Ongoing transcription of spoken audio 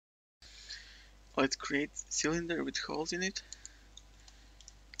Let's create cylinder with holes in it.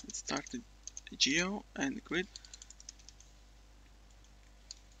 Let's start the geo and grid.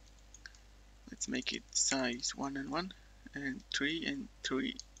 Let's make it size 1 and 1 and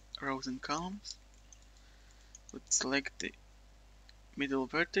 3 rows and columns. Let's select the middle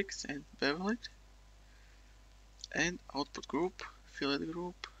vertex and bevel it, and output group, fillet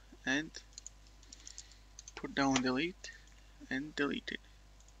group, and put down delete and delete it.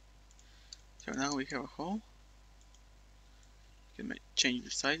 So now we have a hole. You can change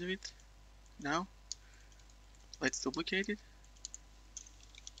the size of it. Now let's duplicate it.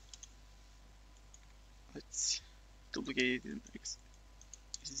 Let's duplicate it in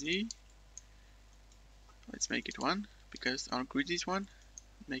Z. Let's make it 1 because our grid is 1.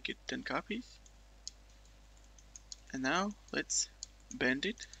 Make it 10 copies. And now let's bend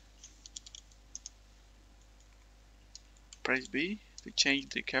it. Press B to change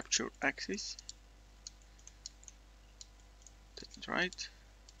the capture axis. That's right.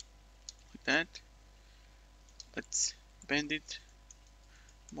 Like that. Let's bend it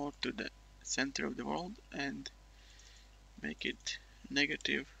more to the center of the world and make it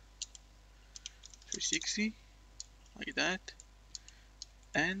negative 360 like that.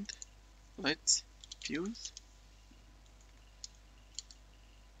 And let's fuse.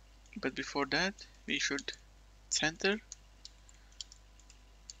 But before that we should center.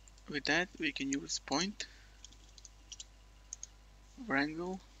 With that we can use point,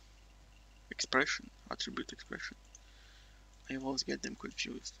 wrangle, expression, attribute expression. I always get them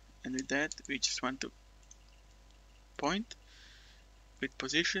confused. And with that we just want to point. With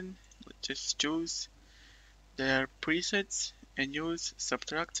position, let's just choose their presets and use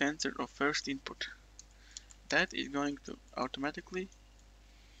subtract center of first input. That is going to automatically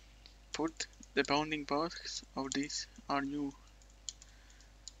put the bounding box of this our new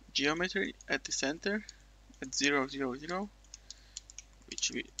geometry at the center at 0, 0, 0,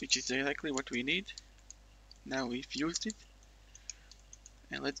 which is exactly what we need. Now we fused it,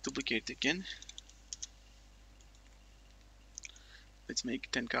 and let's duplicate it again. Let's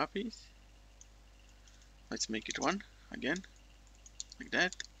make 10 copies. Let's make it 1 again, like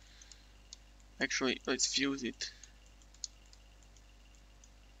that. Actually, let's fuse it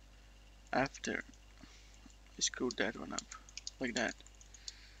after I screwed that one up, like that.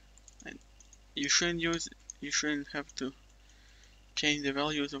 And you shouldn't have to change the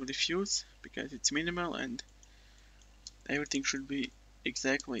values of the fuse because it's minimal and everything should be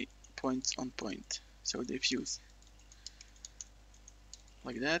exactly points on point. So they fuse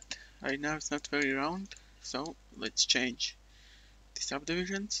like that. Right now it's not very round, so let's change the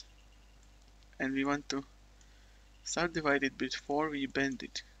subdivisions, and we want to subdivide it before we bend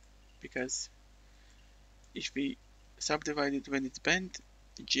it, because if we subdivide it when it's bent,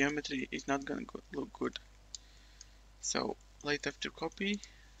 the geometry is not gonna look good. So right after copy,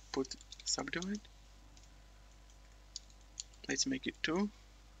 put subdivide. Let's make it 2.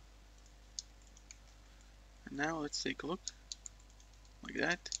 And now let's take a look like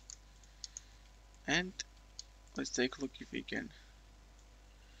that. And let's take a look if we can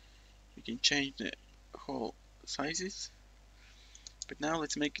change the whole sizes. But now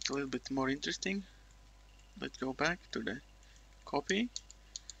let's make it a little bit more interesting. Let's go back to the copy,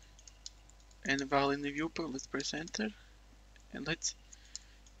 and while in the viewport let's press enter, and let's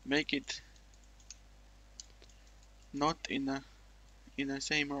make it not in the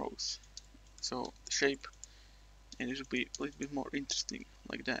same rows, so the shape, and it will be a little bit more interesting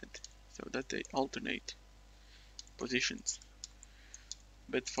like that, so that they alternate positions.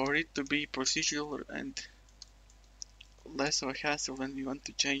 But for it to be procedural and less of a hassle when we want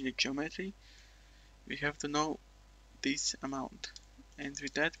to change the geometry, we have to know this amount, and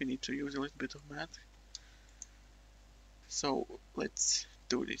with that we need to use a little bit of math. So let's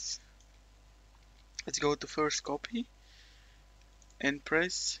do this. Let's go to first copy and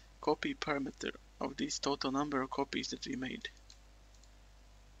press copy parameter of this total number of copies that we made.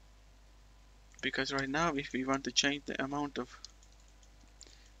 Because right now if we want to change the amount of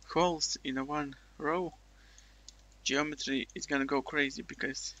holes in a one row, geometry is gonna go crazy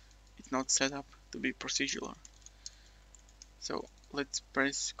because it's not set up to be procedural. So let's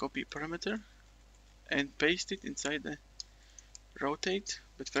press copy parameter and paste it inside the rotate,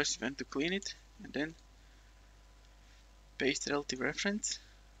 but first we want to clean it, and then paste relative reference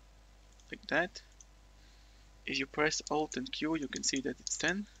like that. If you press Alt and Q, you can see that it's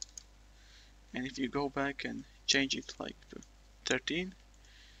 10, and if you go back and change it like to 13,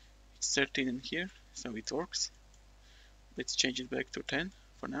 it's 13 in here, so it works. Let's change it back to 10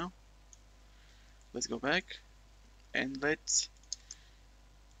 for now. Let's go back and let's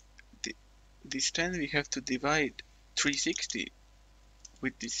this 10 we have to divide 360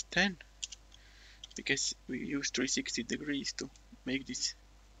 with this 10, because we use 360 degrees to make this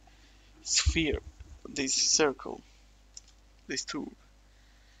sphere, this circle, this tube.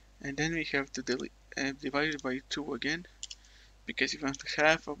 And then we have to divide it by 2 again, because we want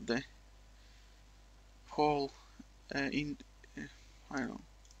half of the whole in I don't know,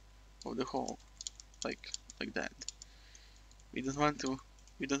 of the whole, like that. We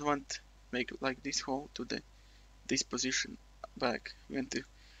don't want make like this hole to this position back. We want to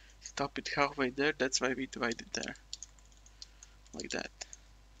stop it halfway there. That's why we divide it there, like that.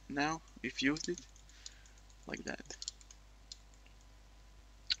 Now we fused it like that.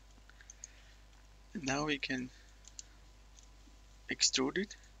 And now we can extrude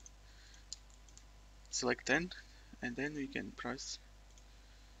it. Select 10, and then we can press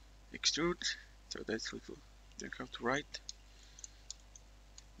extrude. So that's little. You have to write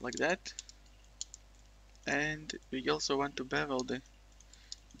like that. And we also want to bevel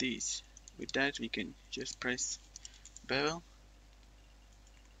these. With that we can just press bevel.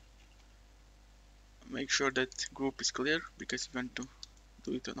 Make sure that group is clear, because we want to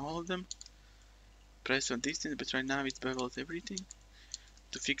do it on all of them. Press on distance, but right now it bevels everything.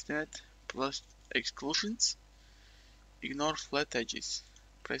 To fix that, plus exclusions, ignore flat edges.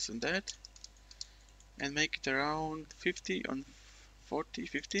 Press on that and make it around 50 on 40,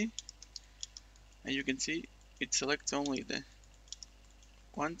 50. And you can see it selects only the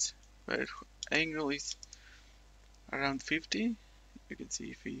ones where angle is around 50. You can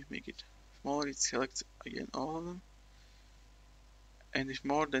see if we make it smaller, it selects again all of them. And if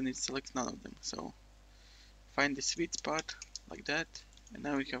more, then it selects none of them. So find the sweet spot like that. And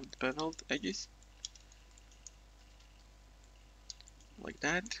now we have the beveled edges like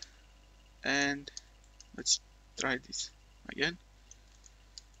that. And let's try this again.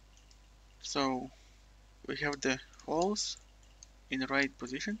 So we have the holes in the right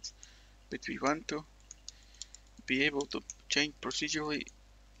positions, but we want to be able to change procedurally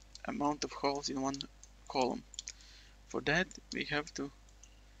amount of holes in one column. For that we have to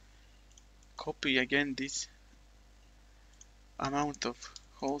copy again this amount of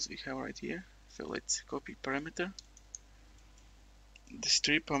holes we have right here. So let's copy parameter, the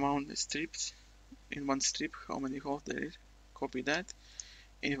strip amount, the strips in one strip, how many holes there is. Copy that,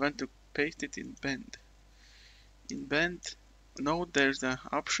 and you want to paste it in bend. In bend, note there's an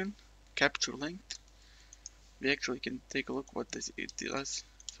option, capture length. We actually can take a look what it does.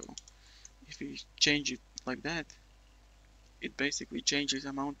 So if we change it like that, it basically changes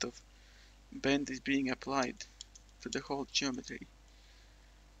amount of bend is being applied to the whole geometry.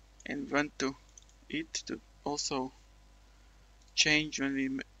 And we want it to also change when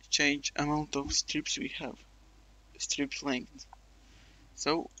we change amount of strips we have, strips length.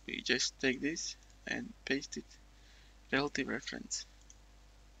 So we just take this and paste it, relative reference,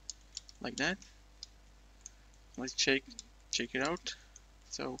 like that. Let's check it out.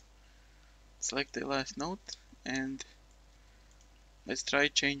 So select the last node and let's try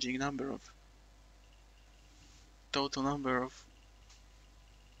changing total number of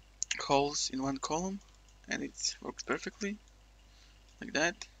holes in one column, and it works perfectly like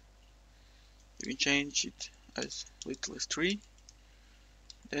that. You can change it as little as 3.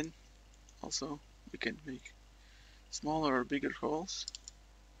 Then also we can make smaller or bigger holes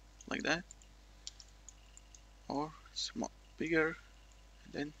like that, or bigger.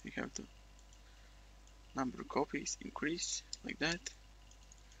 And then we have the number of copies increase like that,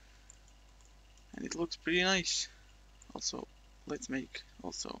 and it looks pretty nice. Also, let's make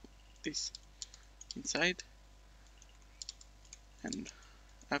also this inside, and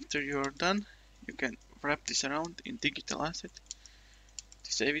after you're done you can wrap this around in digital asset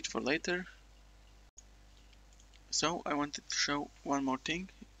to save it for later. So I wanted to show one more thing,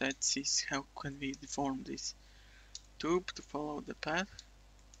 that is how can we deform this tube to follow the path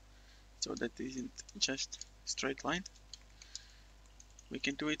so that it isn't just straight line. We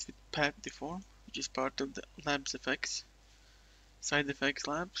can do it with path deform, which is part of the labs effects, side effects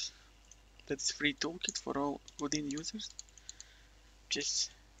labs. That's free toolkit for all Houdini users.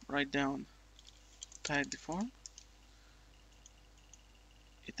 Just write down path deform.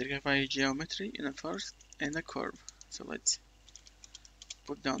 It requires geometry in a first and a curve. So let's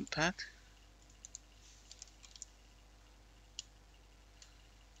put down path,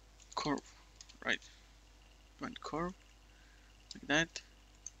 curve, right? One curve like that,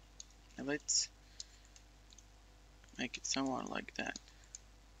 and let's make it somewhere like that.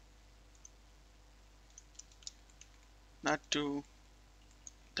 Not too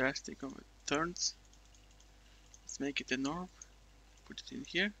drastic of turns. Let's make it a norm. Put it in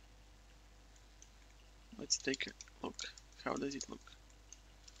here. Let's take a look. How does it look?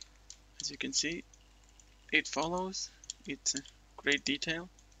 As you can see, it follows. It's a great detail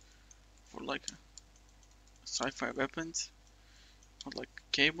for like sci-fi weapons or like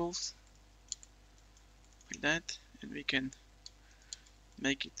cables like that, and we can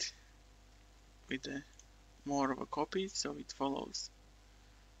make it with a more of a copy, so it follows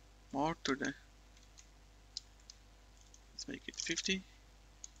more to the. Let's make it 50,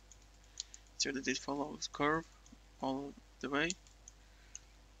 so that it follows curve all the way,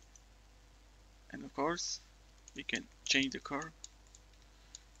 and of course we can change the curve,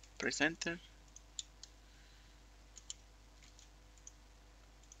 press enter,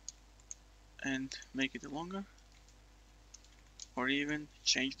 and make it longer, or even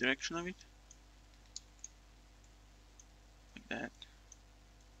change direction of it like that.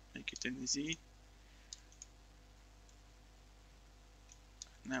 Make it in Z.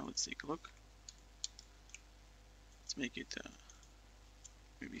 Now let's take a look. Let's make it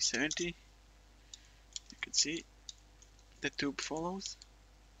maybe 70. You can see the tube follows,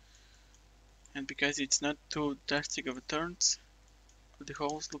 and because it's not too drastic of a turns, the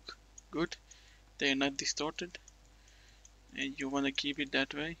holes look good. They are not distorted, and you want to keep it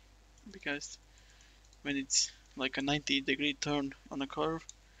that way, because when it's like a 90-degree turn on a curve,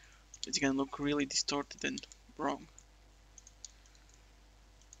 it's gonna look really distorted and wrong.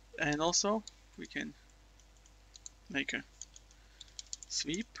 And also we can make a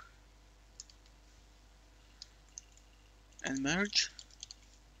sweep and merge.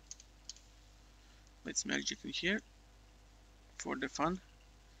 Let's merge it in here for the fun,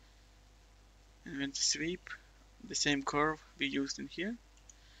 and then sweep the same curve we used in here,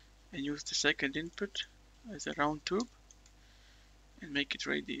 and use the second input as a round tube and make it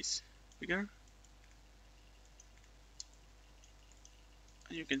radius bigger.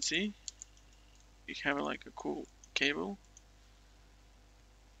 And you can see we have like a cool cable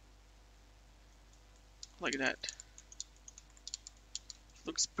like that.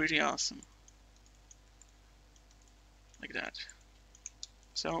 Looks pretty awesome like that.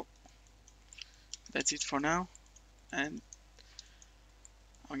 So that's it for now, and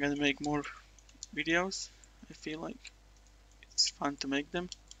I'm gonna make more videos. I feel like it's fun to make them,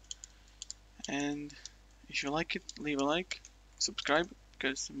 and if you like it, leave a like, subscribe,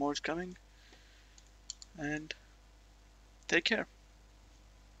 because more is coming, and take care.